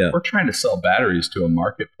mind, we're trying to sell batteries to a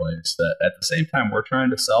marketplace that at the same time we're trying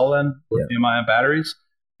to sell them lithium-ion batteries.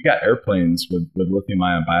 You got airplanes with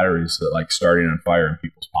lithium-ion batteries that like starting on fire in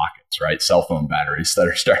people's pockets, right? Cell phone batteries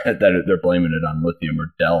that they're blaming it on lithium,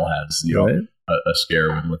 or Dell has a scare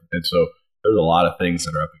with lithium. And so there's a lot of things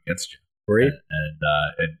that are up against you, right?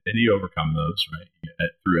 And you overcome those, right,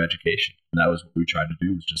 through education. And that was what we tried to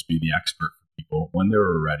do, was just be the expert for people when they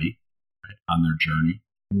were ready, right, on their journey.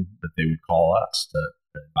 That they would call us to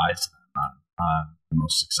advise them on the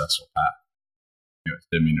most successful path.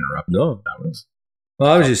 Didn't mean to interrupt. No, that was.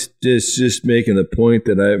 Well, I was just making the point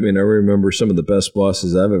that I remember some of the best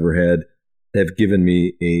bosses I've ever had have given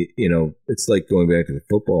me it's like going back to the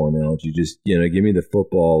football analogy. Just give me the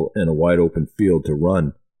football and a wide open field to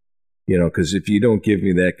run. Because if you don't give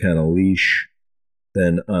me that kind of leash,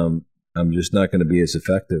 then I'm just not going to be as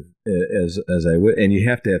effective as I would. And you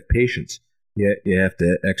have to have patience. You have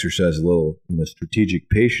to exercise a little strategic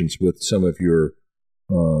patience with some of your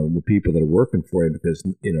the people that are working for you, because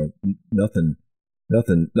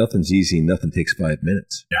nothing's easy. Nothing takes 5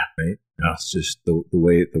 minutes. Yeah, right. Yeah. It's just the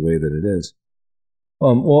way that it is.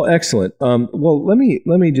 Well, excellent. Well, let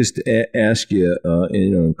me just ask you,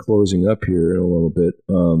 in closing up here in a little bit,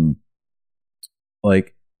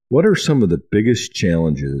 like, what are some of the biggest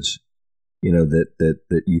challenges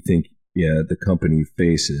that you think the company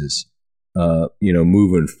faces?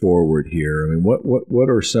 Moving forward here. What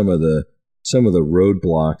are some of the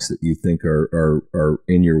roadblocks that you think are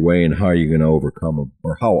in your way, and how are you going to overcome them,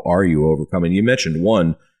 or how are you overcoming? You mentioned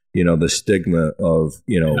one, the stigma of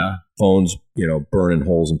phones, burning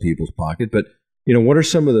holes in people's pocket. But what are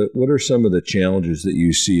some of the challenges that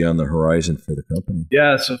you see on the horizon for the company?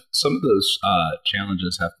 Yeah, so some of those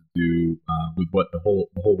challenges have to do with what the whole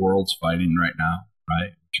world's fighting right now,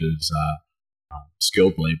 right? Which is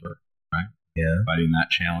skilled labor. Right. Yeah. Fighting that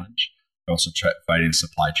challenge. Also fighting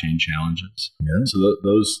supply chain challenges. Yeah. So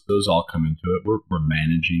those all come into it. We're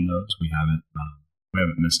managing those. We haven't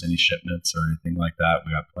missed any shipments or anything like that.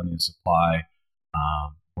 We got plenty of supply.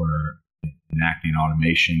 We're enacting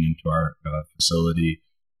automation into our facility,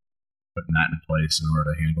 putting that in place in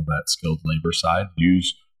order to handle that skilled labor side.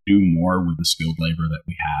 Use do more with the skilled labor that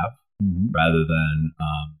we have, rather than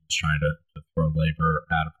just trying to throw labor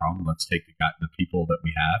at a problem. Let's take the people that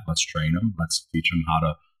we have, let's train them, let's teach them how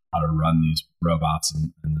to run these robots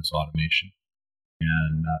and this automation.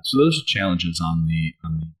 And so those are challenges on the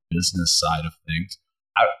business side of things.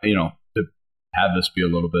 To have this be a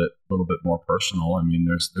little bit more personal. I mean,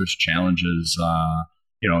 there's challenges,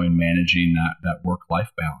 in managing that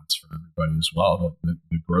work-life balance for everybody as well.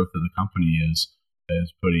 The growth of the company is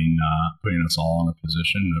putting us all in a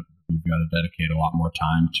position that we've got to dedicate a lot more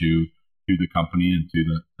time to the company and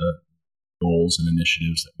to the goals and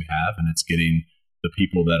initiatives that we have, and it's getting the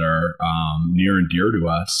people that are near and dear to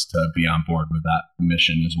us to be on board with that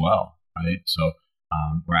mission as well, right? So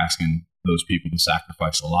we're asking those people to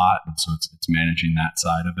sacrifice a lot, and so it's managing that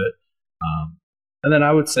side of it. And then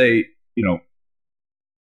I would say,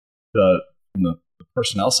 the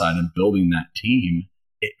personnel side and building that team,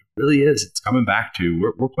 it really is. It's coming back to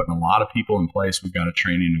we're putting a lot of people in place. We've got a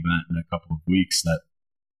training event in a couple of weeks that,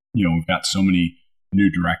 we've got so many new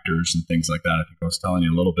directors and things like that. I think I was telling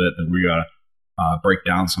you a little bit that we got to break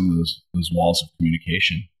down some of those walls of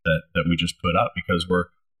communication that we just put up, because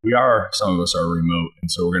some of us are remote, and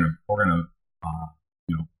so we're gonna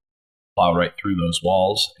plow right through those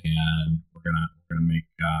walls, and we're gonna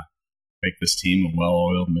make this team a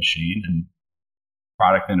well-oiled machine. And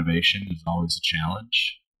product innovation is always a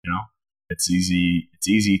challenge. It's easy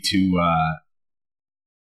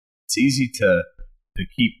to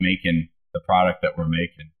keep making the product that we're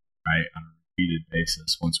making, right, on a repeated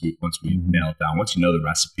basis. Once we nail it down, once you know the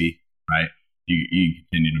recipe, right, you can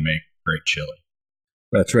continue to make great chili.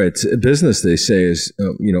 That's right. Business, they say, is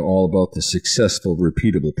all about the successful,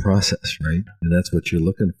 repeatable process, right? And that's what you're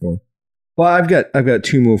looking for. Well, I've got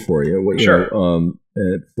two more for you. Sure.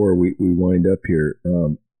 Before we wind up here,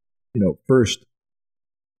 first,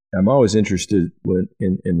 I'm always interested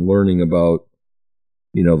in learning about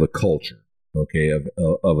the culture, okay, of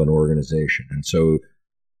an organization. And so,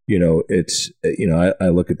 it's I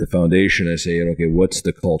look at the foundation. I say, okay, what's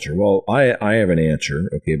the culture? Well, I have an answer,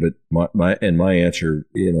 okay, but my answer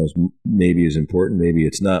is maybe is important, maybe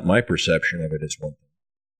it's not. My perception of it is one thing.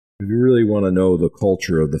 If you really want to know the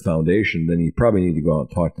culture of the foundation, then you probably need to go out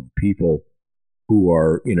and talk to the people who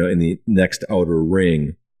are in the next outer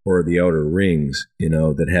ring or the outer rings,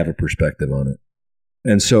 that have a perspective on it.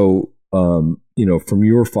 And so, from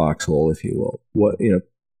your foxhole, if you will,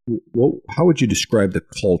 how would you describe the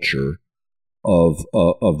culture of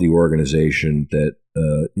the organization that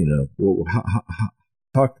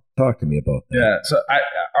talk to me about that? Yeah, so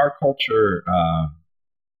our culture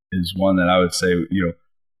is one that I would say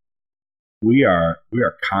we are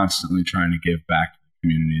constantly trying to give back to the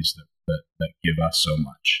communities that give us so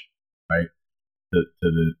much, right?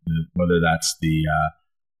 Whether that's the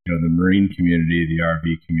marine community, the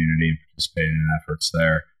RV community, and participating in efforts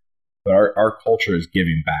there. But our culture is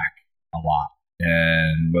giving back a lot,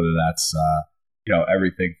 and whether that's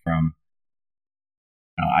everything from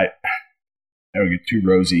I don't get too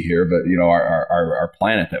rosy here, but our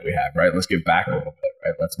planet that we have, right? Let's give back a little bit,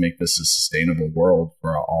 right? Let's make this a sustainable world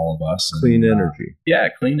for all of us. Clean energy. Yeah,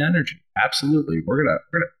 clean energy. Absolutely. We're gonna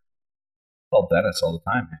tell Dennis all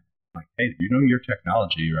the time, man. Like, hey, your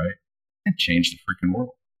technology, right? And change the freaking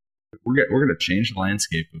world. We're gonna change the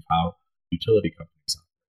landscape of how utility companies operate.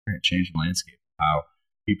 We're gonna change the landscape of how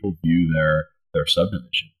people view their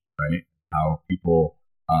subdivision, right? How people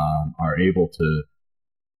are able to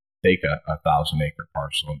take a 1,000-acre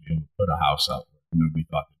parcel and be able to put a house out where nobody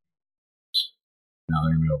thought they could. Now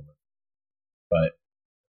they're real. But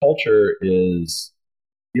culture is,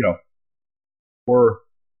 we're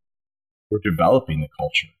developing the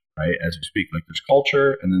culture, right? As we speak, like there's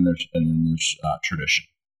culture and then there's tradition,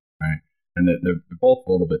 right? And they're both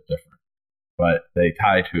a little bit different, but they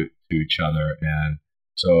tie to each other. And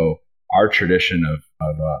so our tradition of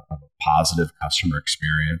a positive customer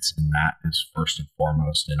experience, and that is first and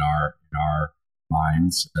foremost in our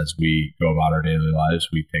minds as we go about our daily lives.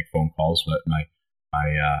 We take phone calls, but my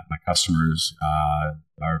customers are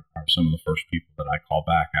some of the first people that I call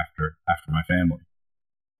back after my family.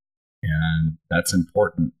 And that's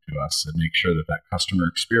important to us to make sure that customer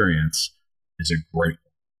experience is a great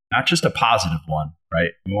one, not just a positive one,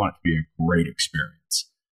 right? We want it to be a great experience.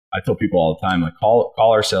 I tell people all the time, like, call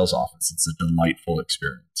our sales office. It's a delightful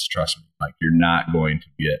experience. Trust me. Like, you're not going to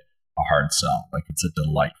get a hard sell. Like, it's a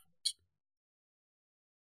delightful experience.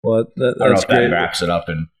 Well, I don't know if that wraps it up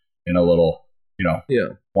in a little,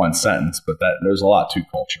 one sentence, but there's a lot to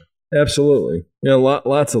culture. Absolutely.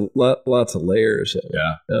 Lots of layers.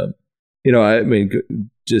 Yeah. I mean,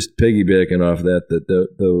 just piggybacking off that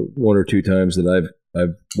the one or two times that I've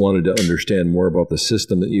I've wanted to understand more about the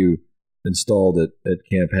system that you installed at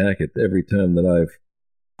Camp Hackett. Every time that I've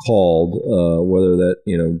called, whether that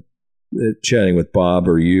chatting with Bob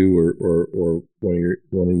or you or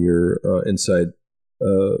one of your inside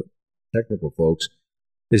technical folks,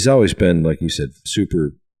 it's always been, like you said,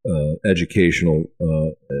 super educational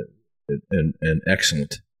and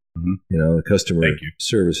excellent. Mm-hmm. The customer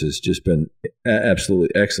service has just been absolutely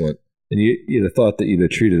excellent. And you'd have thought that you'd have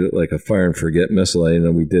treated it like a fire and forget missile.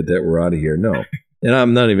 We did that. We're out of here. No. And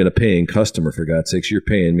I'm not even a paying customer, for God's sakes. You're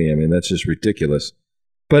paying me. I mean, that's just ridiculous.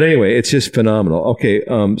 But anyway, it's just phenomenal. Okay,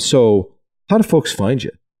 so how do folks find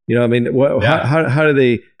you? How do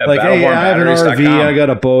they Hey, I have an RV, I got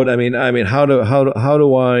a boat. I mean, how do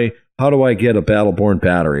I get a Battleborn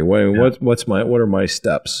battery? What are my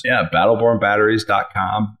steps? Yeah,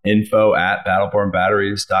 battlebornbatteries.com,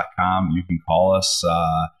 info@battlebornbatteries.com. You can call us,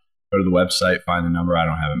 go to the website, find the number. I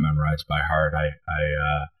don't have it memorized by heart.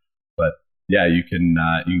 But yeah, you can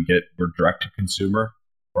we're direct to consumer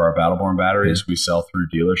for our Battleborn batteries. We sell through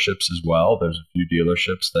dealerships as well. There's a few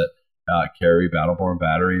dealerships that carry Battleborn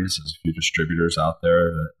batteries. There's a few distributors out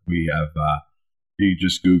there that we have. You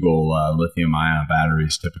just Google lithium-ion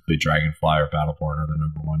batteries. Typically, Dragonfly or Battleborn are the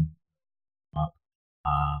number one.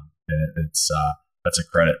 That's a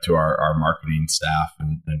credit to our marketing staff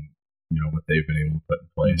and what they've been able to put in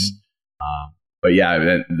place. Mm-hmm. But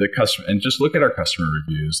yeah, the customer, and just look at our customer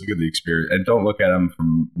reviews. Look at the experience, and don't look at them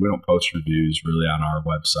we don't post reviews really on our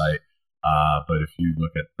website. But if you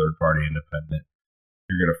look at third-party independent,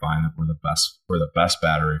 you're going to find that we're the best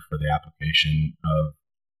battery for the application of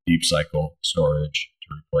deep cycle storage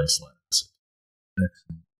to replace lead acid.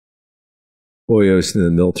 Excellent. Boy, I was in the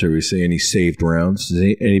military. We say any saved rounds. Does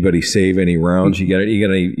anybody save any rounds? You got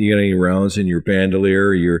any rounds in your bandolier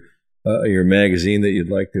or your magazine that you'd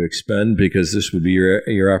like to expend? Because this would be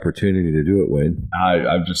your opportunity to do it, Wade.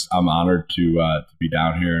 I'm honored to be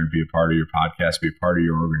down here and be a part of your podcast, be a part of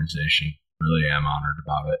your organization. Really am honored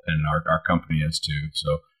about it, and our company is too.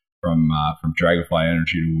 So from Dragonfly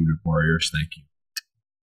Energy to Wounded Warriors, thank you.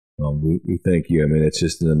 Well, we thank you. I mean, it's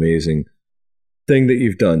just an amazing thing that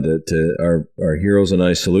you've done to our heroes, and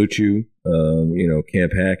I salute you.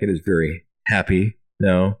 Camp Hackett is very happy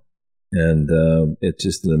now, and it's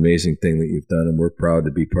just an amazing thing that you've done, and we're proud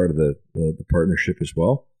to be part of the partnership as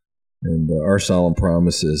well. And our solemn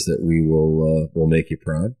promise is that we will make you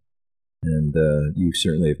proud. And you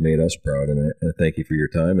certainly have made us proud, and I thank you for your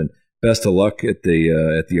time. And best of luck at the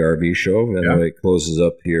RV show. And it closes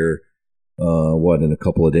up here. In a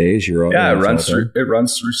couple of days? It runs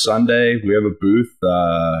through Sunday. We have a booth.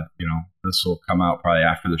 This will come out probably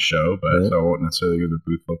after the show, but so I won't necessarily give the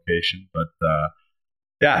booth location. But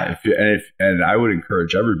and I would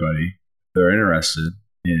encourage everybody, if they're interested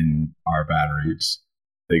in our batteries,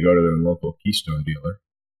 they go to their local Keystone dealer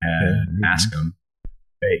and ask them,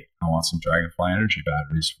 hey, I want some Dragonfly Energy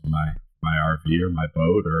batteries for my RV or my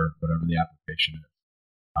boat or whatever the application is.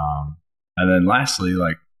 And then lastly,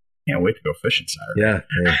 can't wait to go fishing Saturday. Yeah,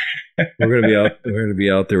 we're gonna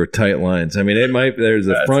be out there with tight lines. I mean, there's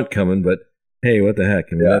a front coming, but hey, what the heck?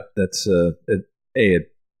 I mean, that's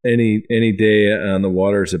any day on the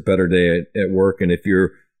water is a better day at work, and if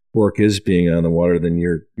your work is being on the water, then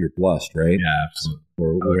you're blessed, right? Yeah, absolutely.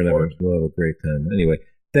 We'll have a great time. Anyway,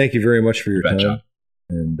 thank you very much for your time. John.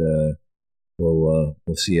 And we'll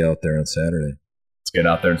see you out there on Saturday. Let's get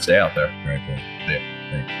out there and stay out there. All right, cool. See ya.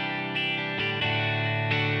 Thanks.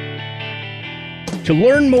 To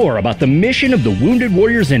learn more about the mission of the Wounded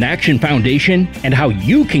Warriors in Action Foundation and how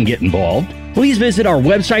you can get involved, please visit our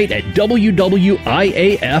website at wwiaf.org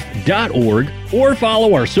or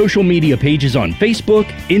follow our social media pages on Facebook,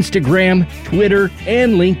 Instagram, Twitter,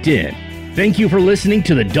 and LinkedIn. Thank you for listening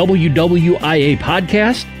to the WWIA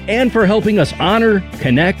podcast and for helping us honor,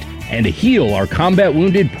 connect, and heal our combat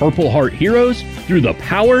wounded Purple Heart heroes through the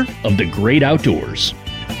power of the great outdoors.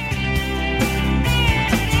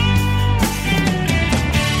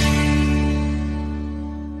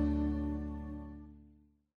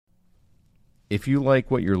 If you like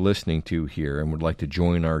what you're listening to here and would like to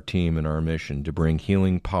join our team in our mission to bring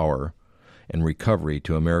healing power and recovery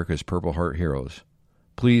to America's Purple Heart heroes,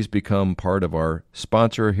 please become part of our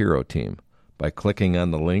Sponsor a Hero team by clicking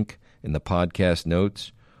on the link in the podcast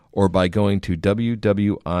notes or by going to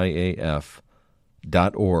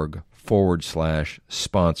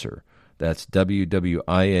wwiaf.org/sponsor. That's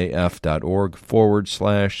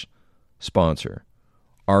wwiaf.org/sponsor.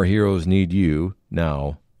 Our heroes need you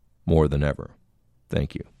now more than ever.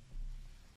 Thank you.